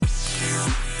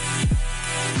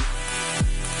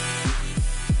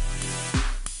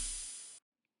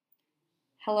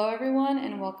Hello, everyone,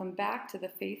 and welcome back to the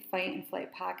Faith, Fight, and Flight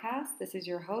podcast. This is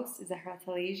your host, Zahra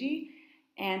Taliji,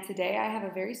 and today I have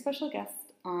a very special guest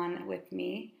on with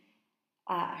me.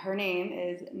 Her name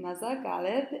is Nazha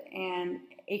Ghaleb, and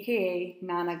aka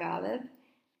Nana Ghaleb.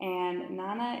 And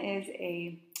Nana is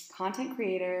a content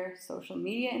creator, social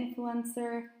media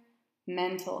influencer,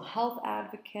 mental health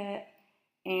advocate,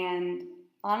 and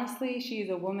honestly, she's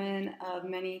a woman of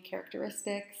many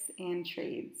characteristics and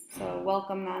trades. So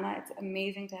welcome, Nana. It's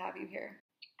amazing to have you here.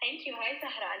 Thank you. Hi,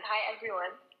 Zahra, and hi,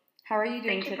 everyone. How are you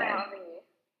doing today? Thank you for having me.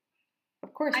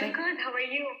 Of course. I'm good. How are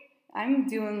you? I'm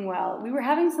doing well. We were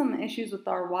having some issues with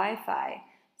our Wi-Fi,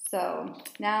 so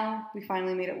now we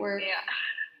finally made it work. Yeah.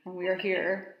 And we are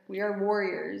here. We are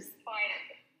warriors.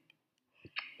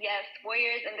 Fine. Yes,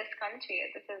 warriors in this country.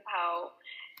 This is how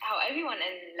everyone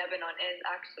in Lebanon is,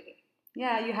 actually.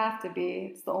 Yeah, you have to be.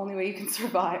 It's the only way you can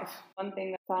survive. One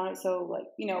thing that I found it so,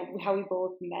 how we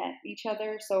both met each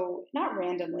other. So not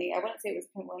randomly. I wouldn't say it was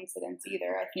coincidence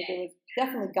either. I think it was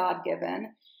definitely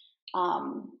God-given.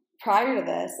 Prior to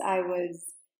this, I was,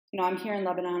 I'm here in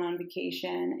Lebanon on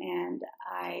vacation, and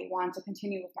I wanted to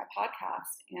continue with my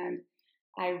podcast. And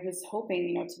I was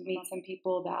hoping, to meet some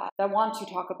people that want to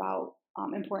talk about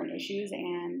important issues.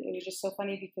 And it was just so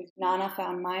funny because Nana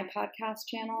found my podcast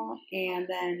channel and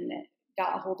then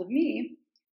got a hold of me.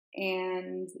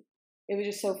 And it was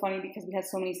just so funny because we had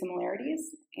so many similarities.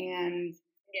 And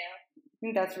I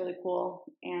think that's really cool.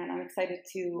 And I'm excited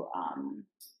for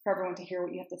everyone to hear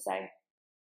what you have to say.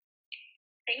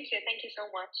 Thank you. Thank you so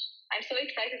much. I'm so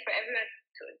excited for everyone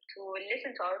to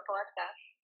listen to our podcast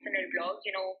and our blog,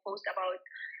 post about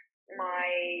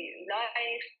my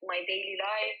life, my daily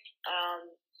life,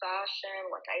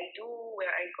 fashion, what I do,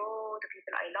 where I go, the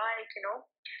people I like,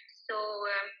 So,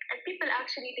 and people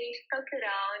actually, they stuck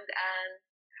around, and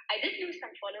I did lose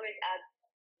some followers at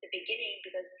the beginning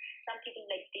because some people,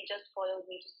 they just followed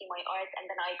me to see my art, and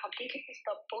then I completely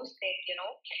stopped posting,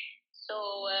 So,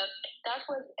 that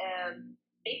was a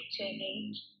big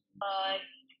change, but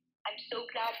I'm so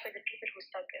glad for the people who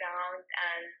stuck around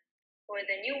and for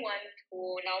the new ones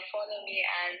who now follow me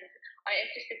and are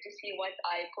interested to see what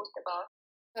I post about.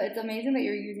 It's amazing that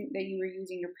you were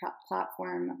using your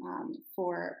platform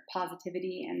for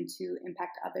positivity and to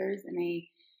impact others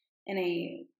in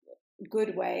a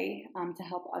good way, to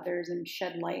help others and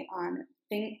shed light on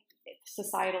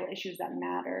societal issues that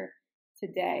matter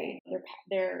today.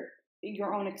 They're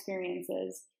your own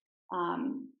experiences.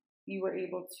 You were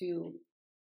able to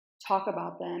talk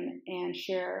about them and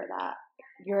share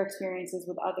your experiences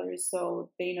with others so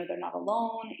they know they're not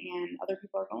alone and other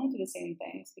people are going through the same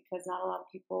things, because not a lot of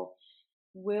people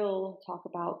will talk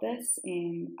about this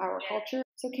in our culture.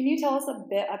 So can you tell us a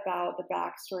bit about the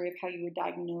backstory of how you were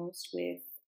diagnosed with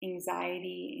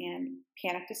anxiety and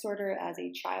panic disorder as a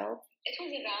child? It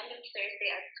was a random Thursday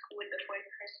at school before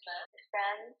Christmas. A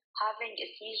friend having a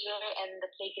seizure in the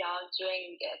playground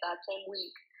during that same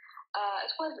week.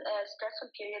 It was a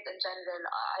stressful period in general.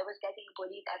 I was getting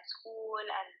bullied at school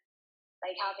and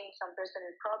having some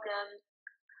personal problems.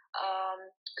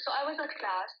 So I was at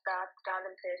class that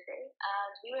random Thursday,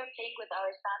 and we were playing with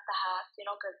our Santa hats,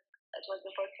 because it was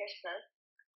before Christmas.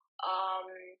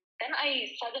 Then I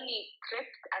suddenly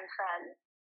tripped and fell.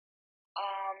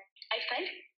 I felt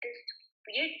this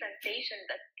weird sensation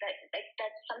that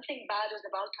something bad was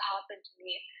about to happen to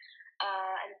me.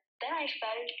 And then I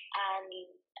felt an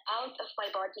out of my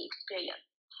body experience.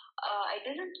 I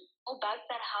didn't know back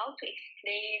then how to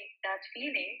explain that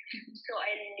feeling, so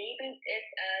I labeled it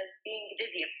as being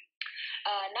dizzy.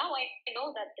 Now I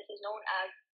know that this is known as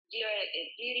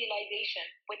derealization,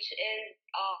 which is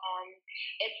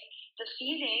it's the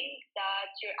feeling that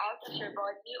you're out of your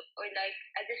body, or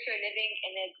as if you're living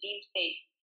in a dream state.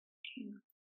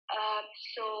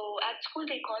 So at school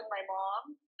they called my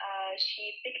mom.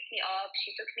 She picked me up.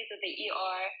 She took me to the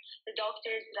ER. The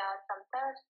doctors ran some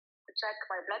tests to check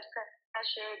my blood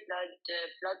pressure,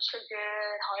 blood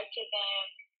sugar, heart rhythm,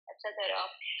 etc.,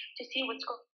 to see what's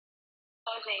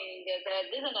causing the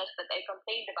dizziness that I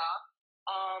complained about.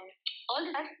 All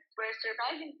the tests were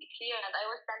surprisingly clear, and I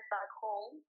was sent back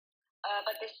home.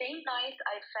 But the same night,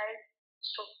 I felt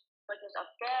shortness of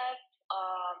breath,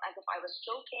 as if I was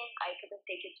choking. I couldn't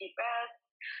take a deep breath.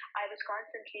 I was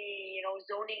constantly,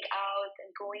 zoning out and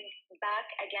going back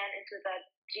again into that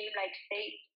dreamlike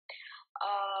state.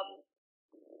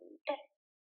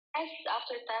 Test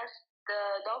after test,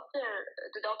 the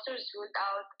doctors ruled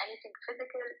out anything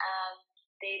physical, and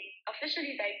they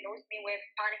officially diagnosed me with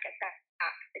panic attack.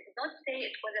 They did not say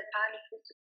it was a panic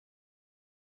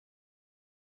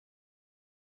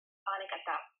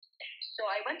attack. So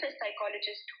I went to a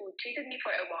psychologist who treated me for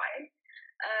a while.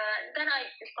 Then I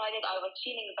decided I was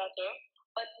feeling better,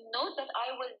 but note that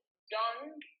I was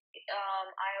young.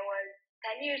 I was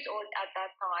 10 years old at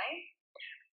that time.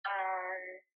 Um,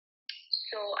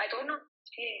 so I don't know if I was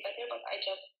feeling better, but I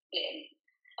just did.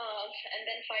 And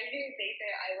then 5 years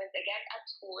later, I was again at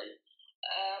school.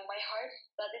 My heart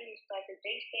suddenly started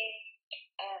racing.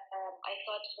 I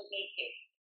thought it was maybe a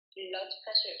blood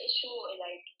pressure issue or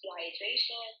like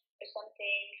dehydration or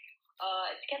something.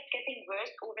 It kept getting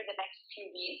worse over the next few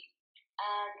weeks.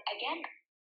 And again,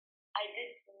 I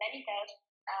did many tests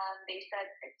and they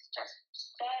said it's just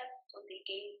stress, so they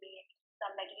gave me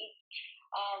some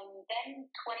magnesium. Then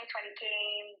 2020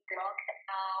 came, the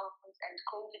lockdowns and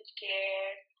COVID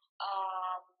scare.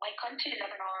 My country,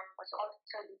 Lebanon, was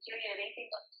also deteriorating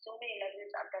on so many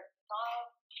levels at that time.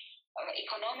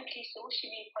 Economically,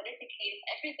 socially, politically,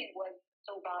 everything was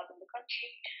so bad in the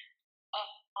country.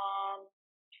 Um,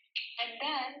 and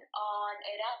then on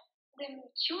a random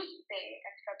Tuesday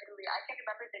in February, I can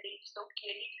remember the date so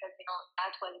clearly because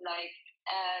that was like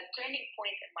a turning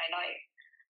point in my life.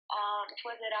 It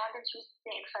was a random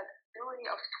Tuesday in February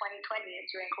of 2020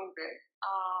 during COVID.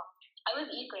 I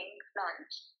was eating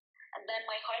lunch, and then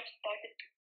my heart started to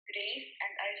race,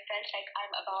 and I felt like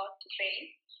I'm about to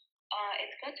faint.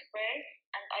 It got worse,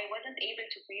 and I wasn't able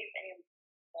to breathe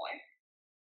anymore.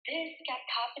 This kept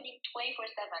happening 24/7,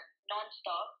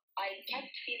 non-stop. I kept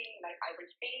feeling like I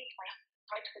was faint. My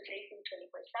heart was racing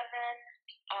 24/7.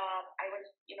 I was,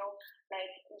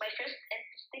 like my first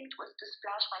instinct was to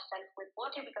splash myself with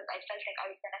water because I felt like I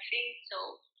was gonna faint. So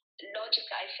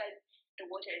logically, I felt the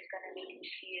water is gonna make me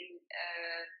feel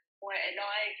more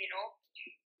alive.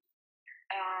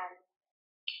 Um,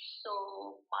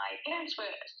 so my parents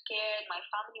were scared, my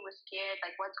family was scared,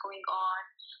 like what's going on.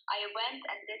 I went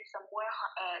and did some more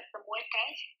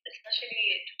tests,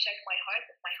 especially to check my heart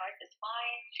if my heart is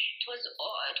fine. It was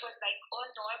like all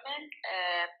normal,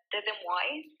 rhythm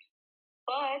wise,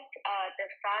 but the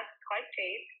fast heart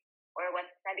rate, or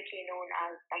what's medically known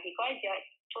as tachycardia,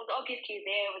 it was obviously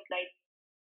there with like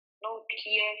no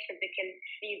clear physical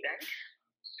reason.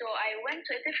 So I went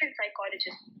to a different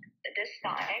psychologist this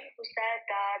time who said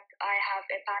that I have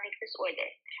a panic disorder.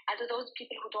 And to those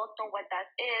people who don't know what that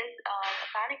is, a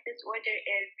panic disorder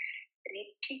is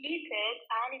repeated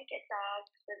panic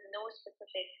attacks with no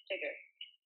specific trigger.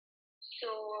 So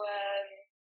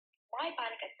my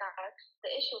panic attacks,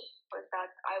 the issue was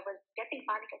that I was getting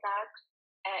panic attacks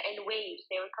in waves.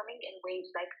 They were coming in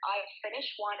waves. Like I finish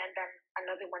one and then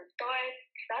another one starts.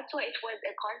 That's why it was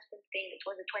a constant thing. It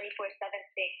was a 24/7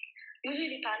 thing.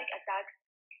 Usually panic attacks,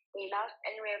 they last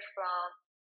anywhere from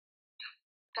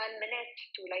 10 minutes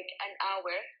to like an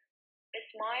hour. But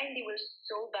mine, they were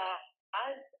so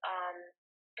bad.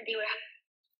 They were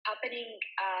happening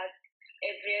at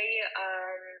a very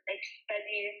like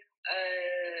steady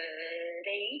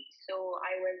rate. So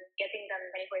I was getting them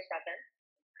 24/7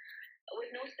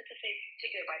 with no specific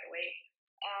trigger, by the way.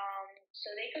 So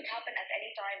they could happen at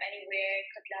any time, anywhere,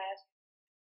 could last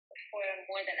for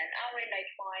more than an hour,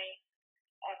 like mine,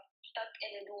 stuck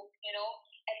in a loop.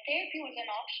 And therapy was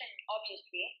an option,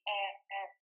 obviously,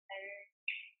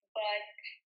 but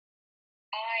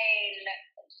I,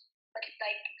 but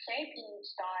like therapy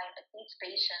needs time, it needs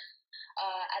patience.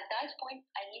 At that point,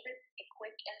 I needed a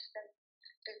quick instant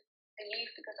relief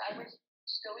because I was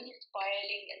slowly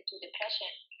spiraling into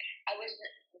depression. I was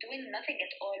doing nothing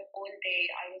at all day.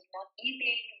 I was not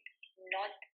eating,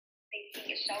 not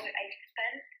taking a shower. I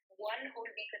spent one whole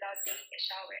week without taking a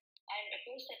shower. I'm a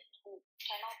person who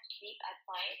cannot sleep at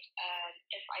night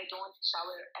if I don't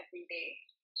shower every day.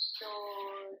 So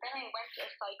then I went to a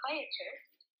psychiatrist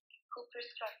who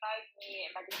prescribed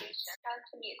me medication.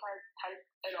 Thankfully, it has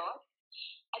helped a lot.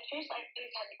 At first, I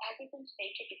was hesitant to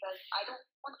take it because I don't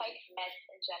like meds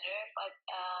in general, but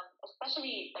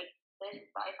especially like this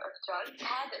type of drug, it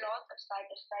had a lot of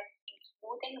side effects,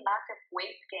 including massive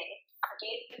weight gain. I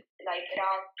gained like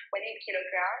around 20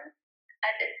 kilograms,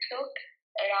 and it took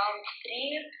around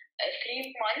three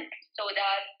months so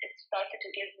that it started to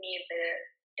give me the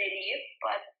relief.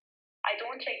 But I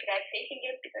don't regret taking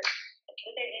it because it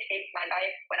literally saved my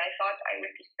life when I thought I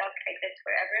would be stuck like this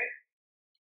forever.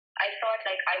 I thought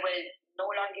like I will no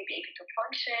longer be able to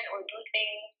function or do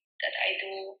things that I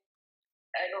do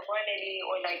normally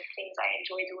or like things I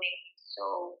enjoy doing.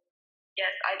 So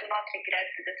yes, I do not regret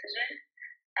the decision,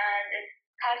 and it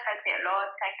has helped me a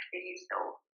lot, thankfully.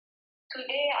 So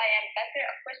today I am better.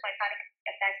 Of course, my panic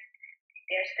attacks,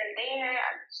 they're still there,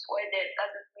 and disorder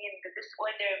doesn't mean the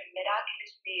disorder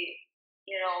miraculously,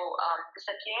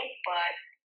 disappeared, but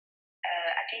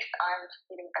at least I'm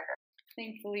feeling better.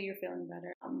 Thankfully, you're feeling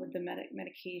better with the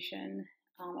medication.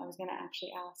 I was going to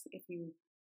actually ask if you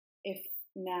if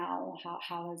now,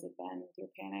 how has it been with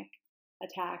your panic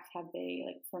attacks? Have they,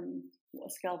 like, from a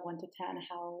scale of 1 to 10,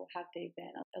 how have they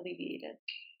been alleviated?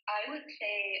 I would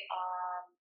say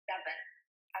 7.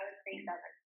 I would say 7.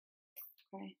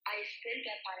 Okay. I still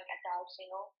get panic attacks,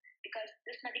 because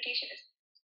this medication is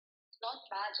not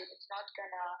magic. It's not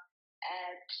gonna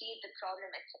keep the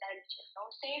problem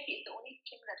itself. Therapy is the only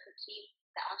thing that could keep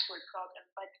the actual problem,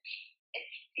 but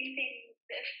it's treating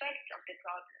the effects of the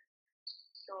problem.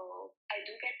 So I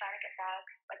do get panic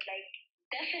attacks, but like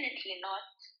definitely not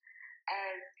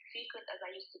as frequent as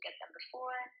I used to get them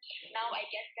before. Now I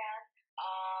get them.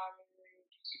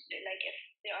 Like if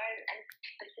there are any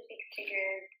specific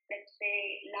triggers, let's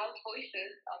say loud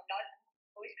voices, not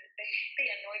voices, they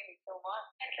annoy me so much.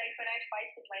 And like when I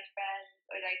fight with my friends,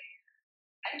 or like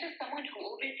I'm just someone who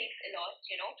overthinks a lot.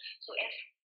 So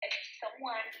if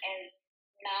someone is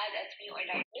mad at me or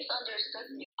like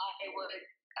misunderstood me, I would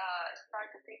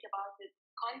start to think about it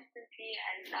constantly,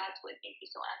 and that would make me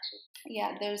so anxious. Yeah,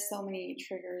 there's so many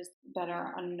triggers that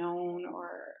are unknown,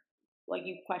 or like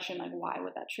you question, like, why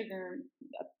would that trigger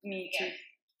me to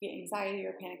get anxiety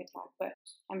or panic attack? But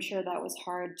I'm sure that was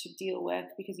hard to deal with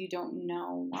because you don't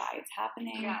know why it's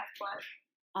happening. Yeah, it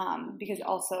was. Because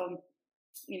also,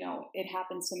 it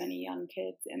happens to many young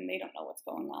kids and they don't know what's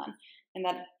going on. And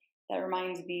that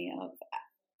reminds me of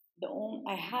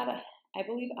I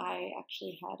believe I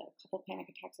actually had a couple panic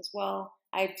attacks as well.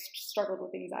 I've struggled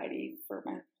with anxiety for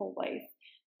my whole life,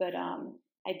 but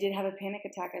I did have a panic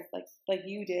attack as like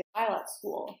you did while at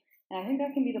school, and I think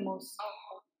that can be the most.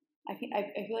 I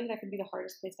feel like that can be the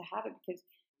hardest place to have it because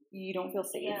you don't feel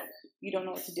safe. Yes. You don't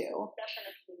know what to do.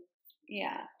 Definitely.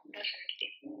 Yeah.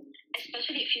 Definitely.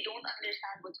 Especially if you don't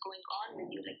understand what's going on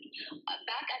with you. Like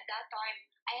back at that time,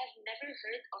 I have never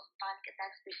heard of panic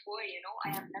attacks before. I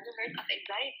have never heard of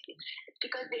anxiety. It's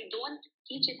because they don't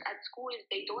teach it at schools.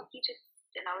 They don't teach it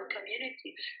in our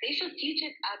community. They should teach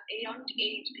it at a young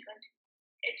age because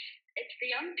it's the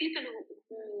young people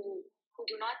who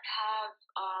do not have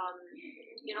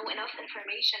enough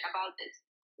information about this.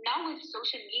 Now with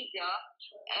social media,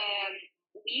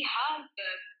 we have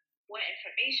more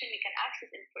information. We can access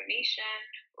information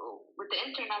with the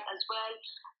internet as well.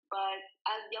 But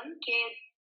as young kids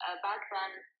back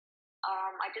then,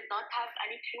 I did not have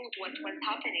any clue what was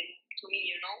happening to me.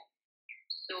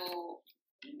 So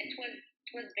it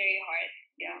was very hard.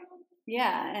 Yeah.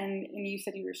 Yeah, and you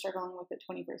said you were struggling with it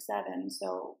 24/7.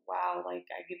 So wow, like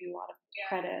I give you a lot of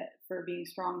credit for being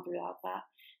strong throughout that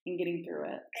and getting through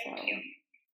it. Thank you.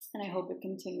 And I hope it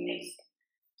continues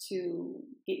to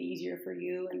get easier for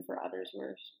you and for others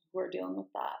who are dealing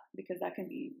with that, because that can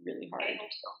be really hard. I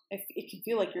hope so. It can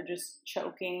feel like you're just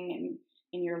choking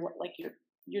and you're like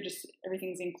you're just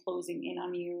everything's enclosing in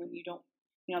on you, and you don't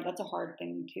that's a hard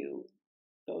thing to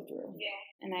go through. Yeah.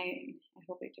 And I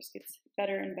hope it just gets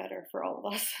better and better for all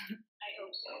of us. I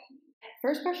hope so.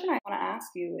 First question I want to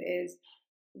ask you is,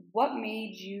 what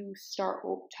made you start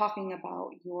talking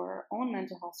about your own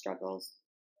mental health struggles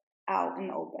out in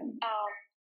the open?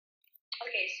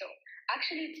 Okay, so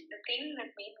actually the thing that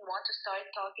made me want to start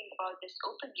talking about this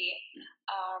openly,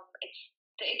 it's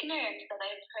the ignorance that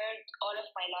I've heard all of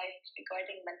my life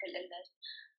regarding mental illness.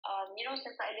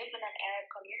 Since I live in an Arab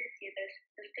community,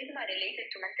 the stigma related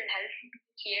to mental health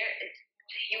here is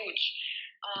huge.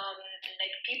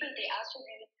 Like people, they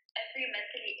attribute every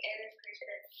mentally ill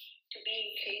person to being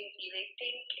crazy. They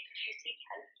think if you seek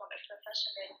help from a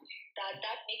professional,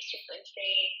 that makes you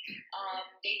insane.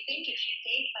 They think if you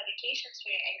take medications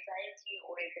for your anxiety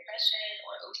or depression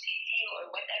or OCD or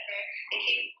whatever, they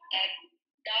think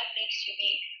that makes you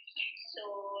weak. So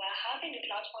having a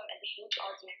platform and a huge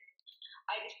audience,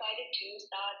 I decided to use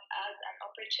that as an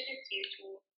opportunity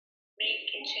to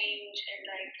make a change in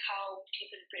like how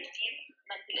people perceive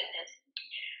mental illness.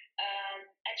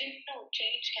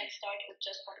 Change can start with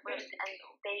just one person. And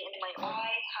they, in my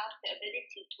I have the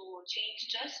ability to change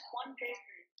just one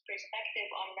person's perspective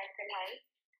on mental health,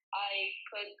 I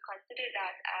could consider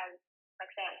that as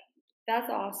success. That's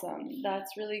awesome.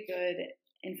 That's really good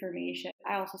information.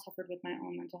 I also suffered with my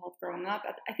own mental health growing up.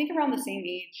 I think around the same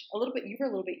age, you were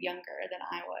a little bit younger than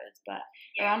I was, but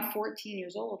around 14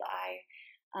 years old, I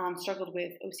struggled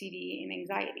with OCD and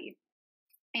anxiety.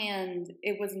 And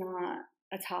it was not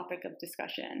a topic of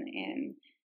discussion in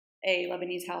a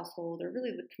Lebanese household or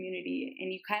really the community.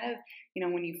 And you kind of,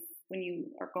 when you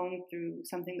are going through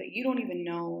something that you don't even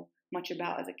know much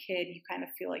about as a kid, you kind of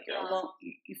feel like you're alone.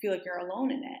 You feel like you're alone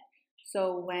in it.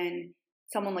 So when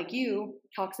someone like you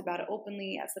talks about it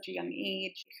openly at such a young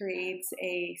age, creates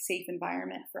a safe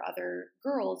environment for other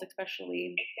girls,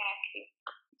 especially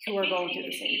who are going through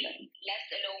the same thing. Less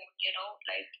alone,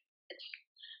 like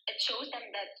it shows them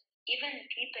that even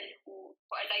people who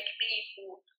are like me,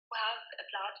 who have a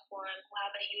platform, who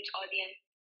have a huge audience,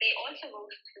 they also go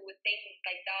through things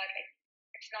like that. Like,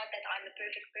 it's not that I'm the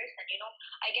perfect person, you know.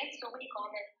 I get so many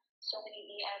comments, so many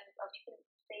DMs of people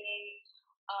saying,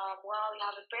 wow, you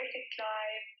have a perfect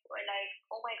life, or like,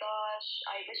 oh my gosh,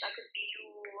 I wish I could be you.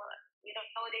 You know,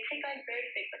 they think I'm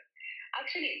perfect, but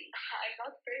actually, I'm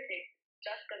not perfect.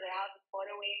 Just because I have a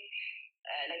following,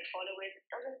 like followers, it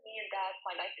doesn't mean that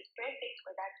my life is perfect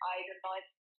or that I do not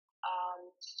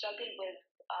struggle with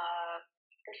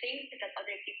the things that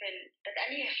other people, that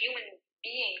any human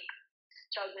being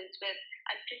struggles with.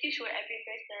 I'm pretty sure every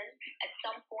person at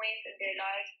some point in their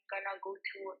life is gonna go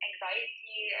through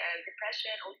anxiety,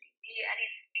 depression, OCD,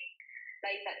 anything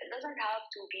like that. It doesn't have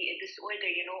to be a disorder,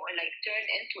 you know, or like turn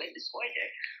into a disorder.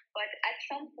 But at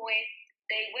some point,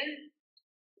 they will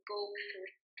go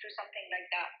through something like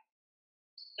that.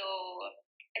 So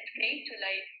it's great to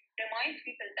like remind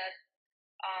people that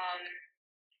um,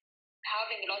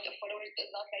 having a lot of followers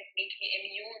does not like make me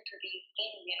immune to these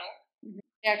things, you know.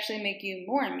 They actually make you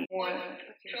more immune,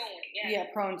 prone, yeah,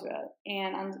 prone to it.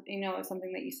 And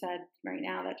something that you said right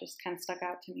now that just kind of stuck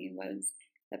out to me was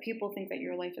that people think that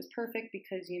your life is perfect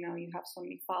because you have so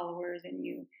many followers and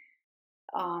you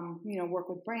work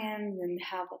with brands and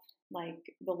have like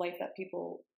the life that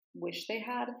people wish they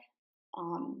had.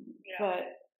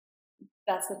 But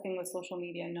that's the thing with social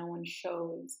media. No one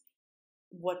shows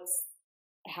what's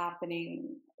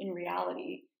happening in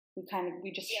reality.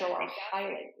 We just show our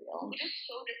highlight reel. We just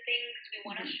show the things we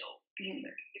want to show.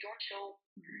 We don't show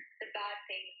the bad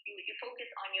things. You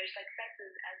focus on your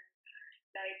successes and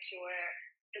like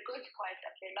the good parts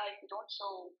of your life. You don't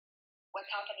show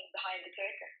what's happening behind the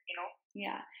curtain, you know?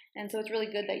 Yeah. And so it's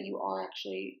really good that you are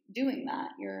actually doing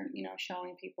that. You're,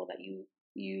 showing people that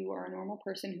you are a normal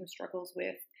person who struggles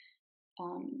with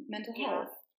mental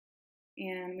health.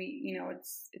 And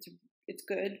it's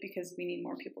good because we need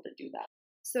more people to do that.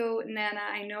 So Nana,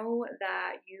 I know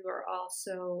that you are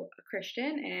also a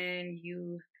Christian and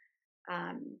you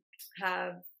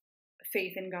have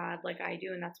faith in God like I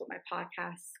do, and that's what my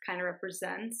podcast kind of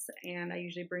represents. And I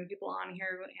usually bring people on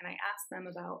here and I ask them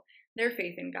about their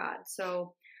faith in God.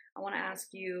 So I want to ask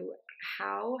you,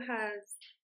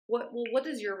 what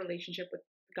does your relationship with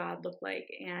God look like,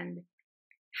 and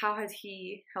how has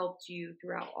He helped you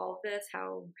throughout all of this?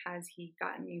 How has He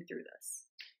gotten you through this,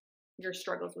 your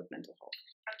struggles with mental health?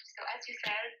 So as you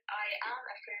said, I am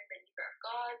a firm believer of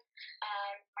God,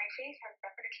 and my faith has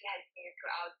definitely helped me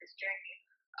throughout this journey.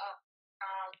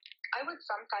 I would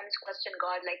sometimes question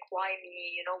God, like, why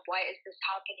me? You know, why is this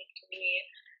happening to me?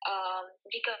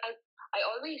 Because I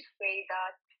always say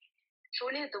that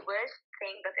truly the worst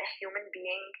thing that a human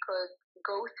being could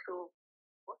go through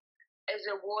is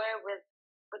a war with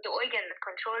the organ that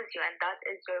controls you, and that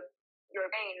is your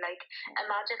brain. Like,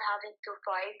 imagine having to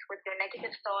fight with your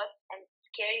negative thoughts and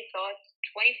scary thoughts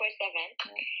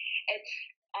 24/7. It's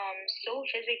so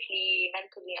physically,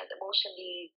 mentally, and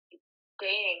emotionally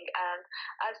draining. And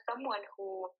as someone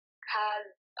who has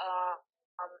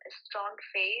a strong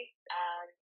faith and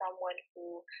someone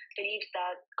who believes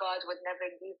that God would never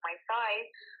leave my side,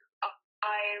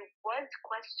 I was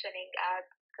questioning at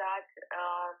that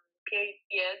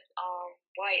period,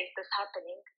 why is this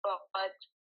happening? But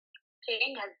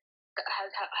praying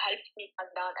has helped me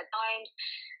calm down at times.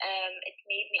 It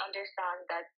made me understand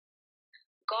that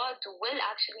God will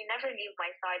actually never leave my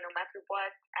side no matter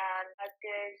what, and that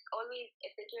there's always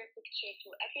a bigger picture to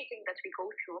everything that we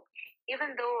go through.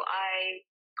 Even though I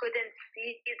couldn't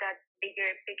see that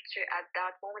bigger picture at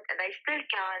that moment, and I still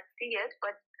can't see it,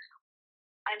 but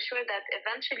I'm sure that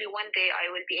eventually one day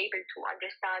I will be able to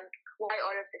understand why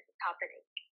all of this is happening.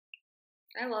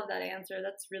 I love that answer.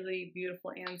 That's really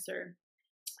beautiful answer.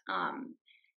 Thank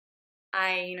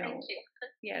you.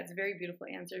 Yeah, it's a very beautiful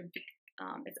answer.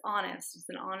 It's honest. It's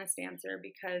an honest answer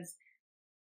because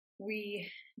we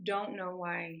don't know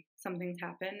why something's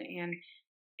happened, and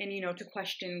to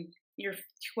question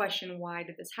why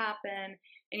did this happen,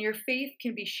 and your faith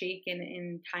can be shaken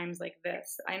in times like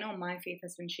this. I know my faith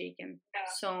has been shaken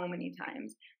so many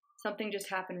times. Something just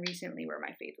happened recently where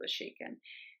my faith was shaken,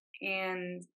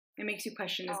 and it makes you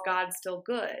question: is God still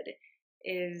good?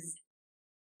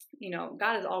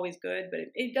 God is always good,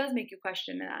 but it does make you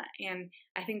question that. And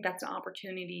I think that's an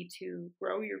opportunity to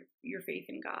grow your faith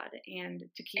in God and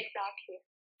to keep. Exactly.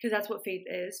 Because that's what faith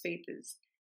is. Faith is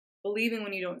believing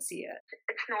when you don't see it.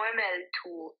 It's normal to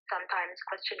sometimes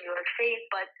question your faith,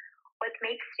 but what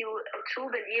makes you a true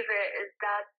believer is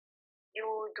that you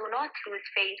do not lose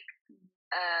faith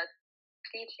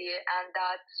completely, and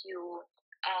that you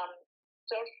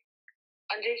just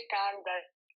understand that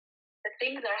that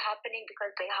things are happening because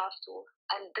they have to,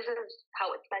 and this is how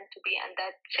it's meant to be, and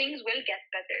that things will get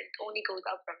better. It only goes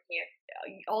up from here.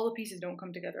 All the pieces don't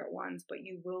come together at once, but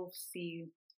you will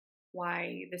see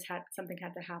why something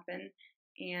had to happen,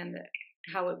 and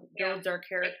how it builds our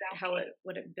character, exactly. how it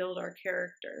would it build our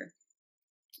character,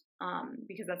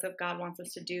 because that's what God wants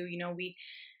us to do.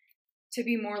 To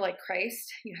be more like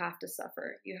Christ, you have to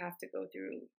suffer. You have to go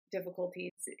through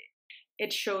difficulties.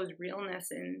 It shows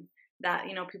realness in that,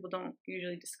 people don't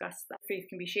usually discuss that faith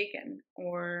can be shaken,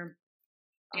 or,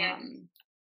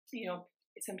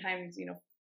 sometimes,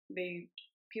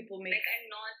 people make. Like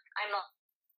I'm not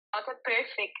a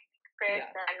perfect person.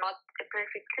 Yeah. I'm not a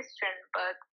perfect Christian,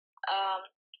 but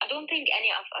I don't think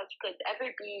any of us could ever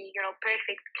be,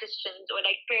 perfect Christians or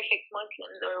like perfect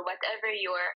Muslims or whatever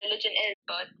your religion is.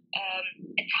 But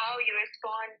it's how you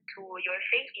respond to your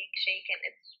faith being shaken.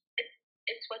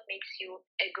 It's what makes you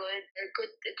a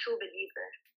true believer.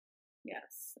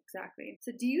 Yes, exactly.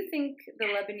 So do you think the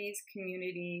Lebanese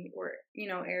community, or,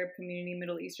 Arab community,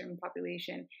 Middle Eastern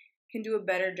population, can do a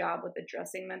better job with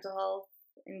addressing mental health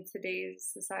in today's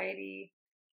society?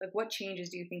 Like, what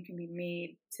changes do you think can be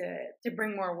made to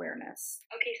bring more awareness?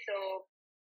 Okay, so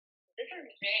this is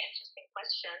a very interesting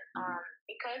question,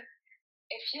 because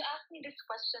if you asked me this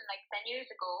question like 10 years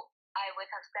ago, I would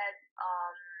have said,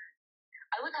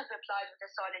 I would have replied with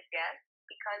a solid yes,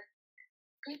 because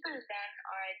people then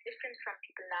are different from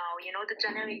people now. The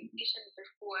generations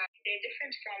before, they're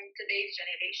different from today's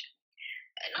generation.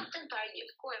 Not entirely,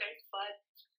 of course, but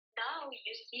now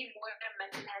you see more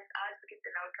mental health advocates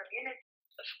in our community.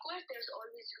 Of course, there's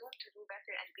always room to do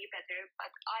better and be better, but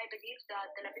I believe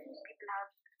that the Lebanese people have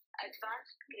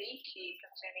advanced greatly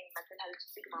concerning mental health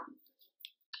stigma,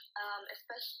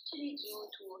 especially due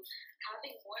to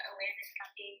having more awareness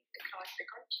campaigns across the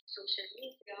country. Social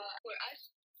media, for us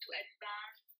to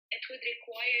advance, it would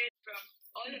require from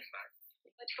all of us.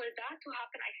 But for that to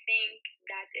happen, I think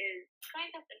that is kind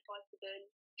of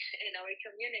impossible in our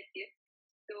community.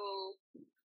 So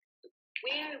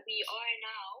where we are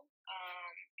now,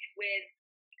 with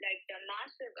like the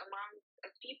massive amount of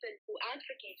people who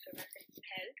advocate for mental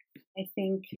health, I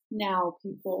think now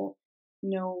people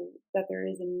know that there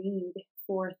is a need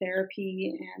for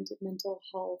therapy and mental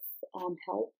health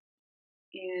help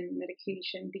and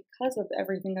medication because of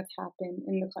everything that's happened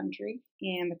in the country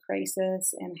and the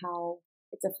crisis and how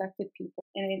it's affected people.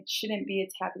 And it shouldn't be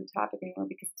a taboo topic anymore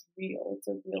because it's real.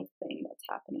 It's a real thing that's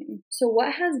happening. So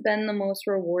what has been the most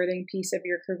rewarding piece of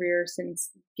your career since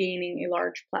gaining a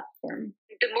large platform?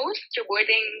 The most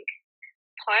rewarding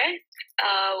part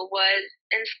was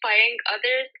inspiring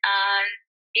others and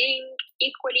being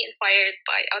equally inspired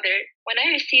by others. When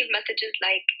I receive messages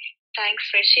like, "Thanks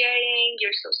for sharing,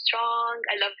 you're so strong,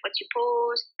 I love what you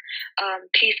post,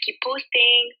 please keep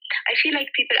posting," I feel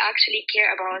like people actually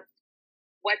care about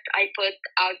what I put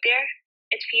out there.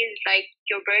 It feels like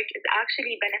your work is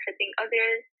actually benefiting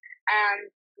others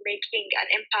and making an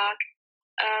impact.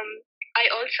 I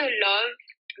also love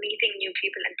meeting new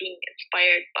people and being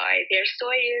inspired by their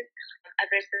stories.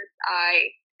 Ever since I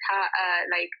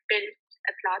built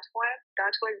a platform,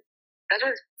 that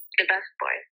was the best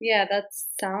part. Yeah, that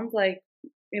sounds like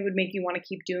it would make you want to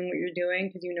keep doing what you're doing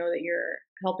because you know that you're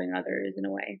helping others in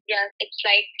a way. Yeah, it's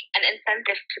like an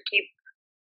incentive to keep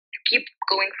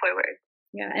going forward.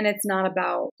 Yeah, and it's not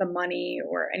about the money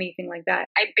or anything like that.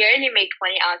 I barely make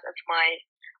money out of my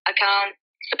account.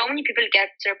 So many people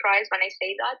get surprised when I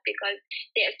say that because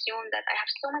they assume that I have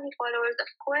so many followers.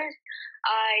 Of course,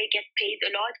 I get paid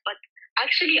a lot, but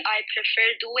actually I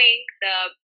prefer doing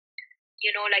the,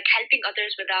 like helping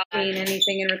others without gain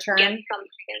anything in return. Get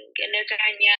something in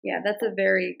return, yeah. Yeah, that's a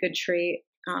very good trait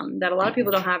that a lot of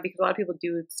people don't have because a lot of people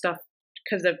do stuff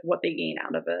because of what they gain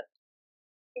out of it.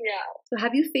 Yeah. So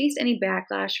have you faced any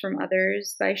backlash from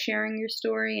others by sharing your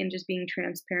story and just being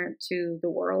transparent to the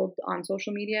world on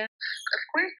social media? Of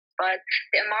course, but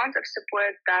the amount of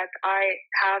support that I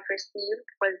have received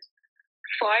was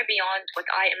far beyond what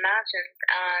I imagined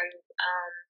and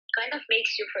kind of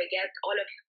makes you forget all of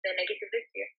the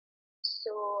negativity.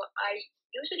 So I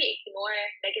usually ignore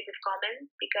negative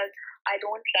comments because I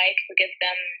don't like to give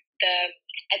them the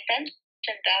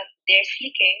attention that they're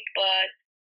seeking, but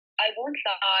I won't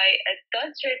lie, it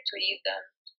does hurt to read them.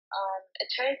 It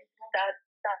hurts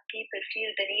that people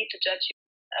feel the need to judge you.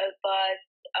 But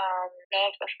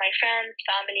love of my friends,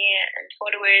 family, and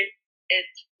followers is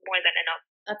more than enough.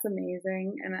 That's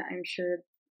amazing. And I'm sure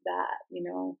that,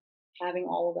 having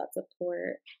all of that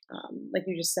support, like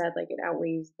you just said, like it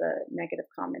outweighs the negative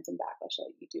comments and backlash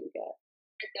that you do get.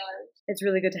 It does. It's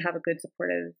really good to have a good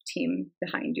supportive team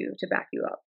behind you to back you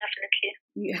up.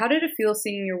 definitely. How did it feel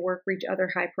seeing your work reach other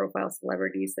high-profile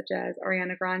celebrities such as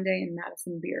Ariana Grande and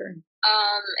Madison Beer?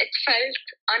 It felt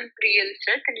unreal,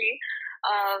 certainly.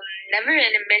 Never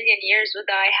in a million years would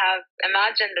I have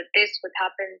imagined that this would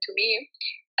happen to me,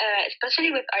 especially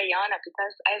with Ariana,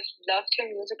 because I've loved her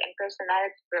music and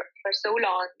personality for so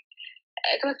long.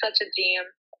 It was such a dream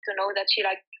to know that she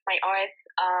liked my art.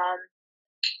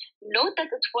 Note that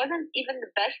it wasn't even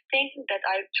the best thing that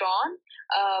I've drawn.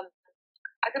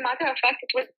 As a matter of fact,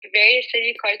 it was a very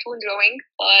silly cartoon drawing,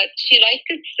 but she liked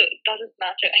it, so it doesn't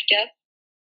matter, I guess.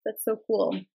 That's so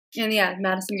cool. And yeah,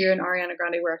 Madison Beer and Ariana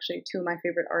Grande were actually two of my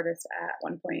favorite artists at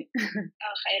one point.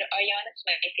 Ariana's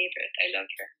my favorite. I love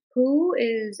her. Who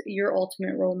is your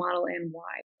ultimate role model and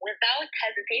why? Without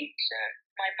hesitation,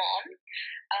 my mom,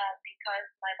 because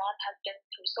my mom has been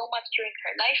through so much during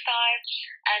her lifetime,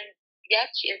 and yes,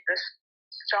 she is the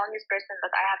strongest person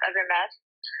that I have ever met.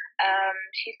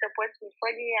 She supports me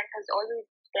fully and has always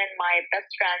been my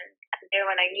best friend and there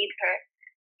when I need her.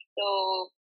 So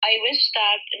I wish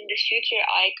that in the future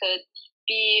I could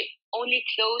be only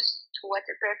close to what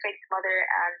a perfect mother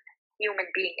and human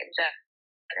being in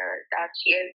general that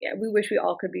she is. Yeah, we wish we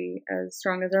all could be as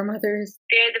strong as our mothers.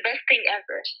 They're the best thing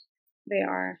ever. They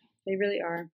are. They really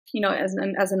are. You know, as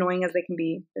annoying as they can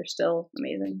be, they're still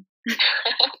amazing.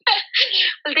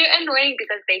 Well, they're annoying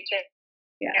because they care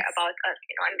about us,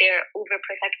 and they're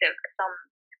overprotective at some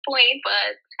point.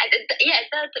 But it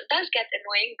does get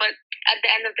annoying. But at the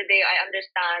end of the day, I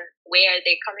understand where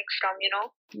they're coming from.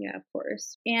 Yeah, of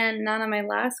course. And Nana, my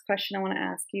last question I want to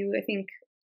ask you, I think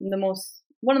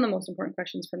one of the most important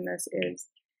questions from this is,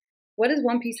 what is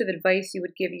one piece of advice you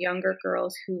would give younger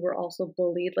girls who were also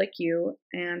bullied like you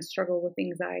and struggle with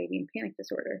anxiety and panic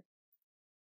disorder?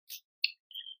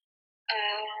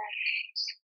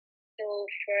 So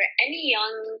for any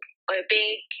young or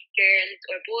big girls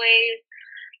or boys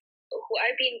who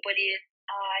are being bullied,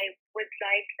 I would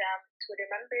like them to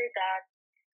remember that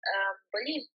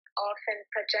bullies often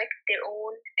project their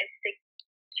own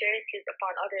insecurities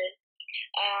upon others.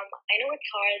 I know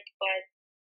it's hard, but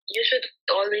you should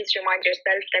always remind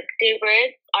yourself that their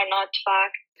words are not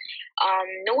facts.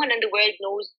 No one in the world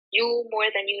knows you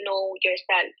more than you know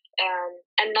yourself,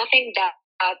 and nothing that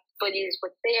bullies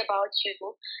would say about you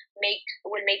will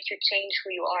make you change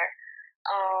who you are.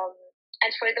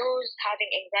 And for those having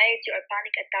anxiety or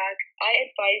panic attacks, I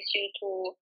advise you to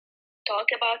talk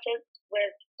about it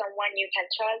with someone you can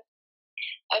trust.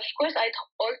 Of course, I'd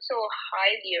also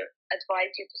highly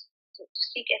advise you to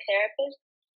seek a therapist,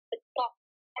 but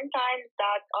sometimes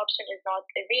that option is not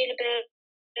available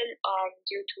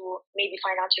due to maybe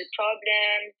financial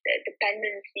problems,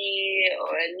 dependency,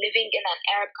 or living in an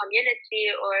Arab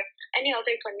community or any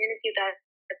other community that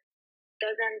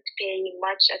doesn't pay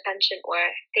much attention or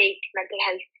take mental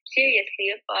health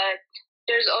seriously. But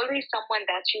there's always someone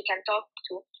that you can talk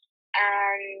to,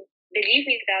 and believe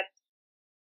me that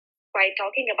by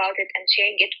talking about it and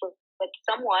sharing it with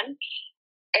someone,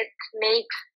 it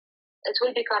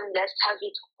will become less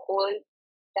heavy to hold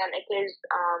than it is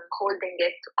holding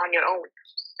it on your own.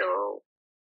 So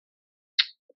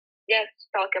yes,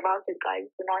 talk about it,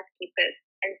 guys. Do not keep it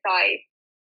inside.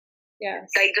 Yes.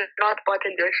 Like, do not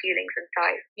bottle your feelings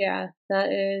inside. Yeah,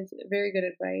 that is very good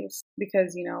advice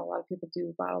because, a lot of people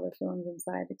do bottle their feelings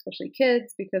inside, especially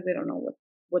kids, because they don't know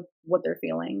what they're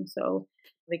feeling. So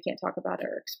they can't talk about it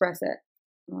or express it.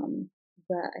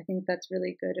 But I think that's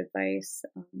really good advice.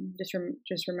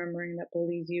 Just remembering that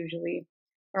bullies usually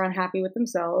are unhappy with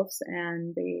themselves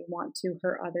and they want to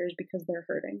hurt others because they're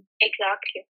hurting.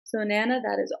 Exactly. So Nana,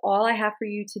 that is all I have for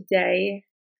you today.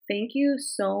 Thank you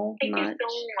so much. Thank you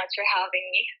so much for having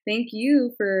me. Thank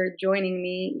you for joining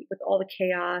me with all the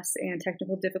chaos and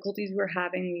technical difficulties we're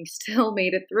having. We still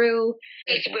made it through.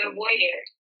 Yes, we're warriors.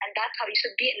 And that's how you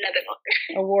should be in Lebanon.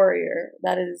 A warrior.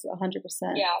 That is 100%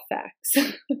 facts.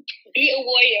 Be a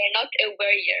warrior, not a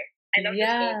warrior. I love this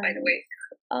quote, by the way.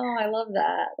 Oh, I love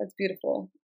that. That's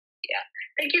beautiful. Yeah.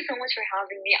 Thank you so much for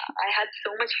having me. I had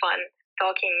so much fun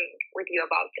talking with you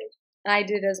about this. I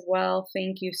did as well.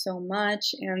 Thank you so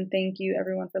much. And thank you,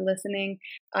 everyone, for listening.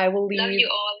 I will leave. Love you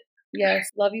all.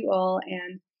 Yes, love you all.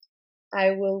 And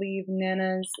I will leave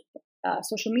Nana's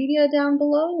social media down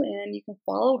below, and you can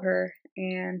follow her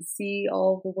and see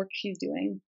all the work she's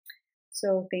doing.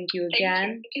 So thank you again.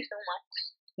 Thank you so much.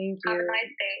 Thank you. Have a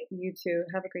nice day. You too.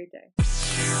 Have a great day.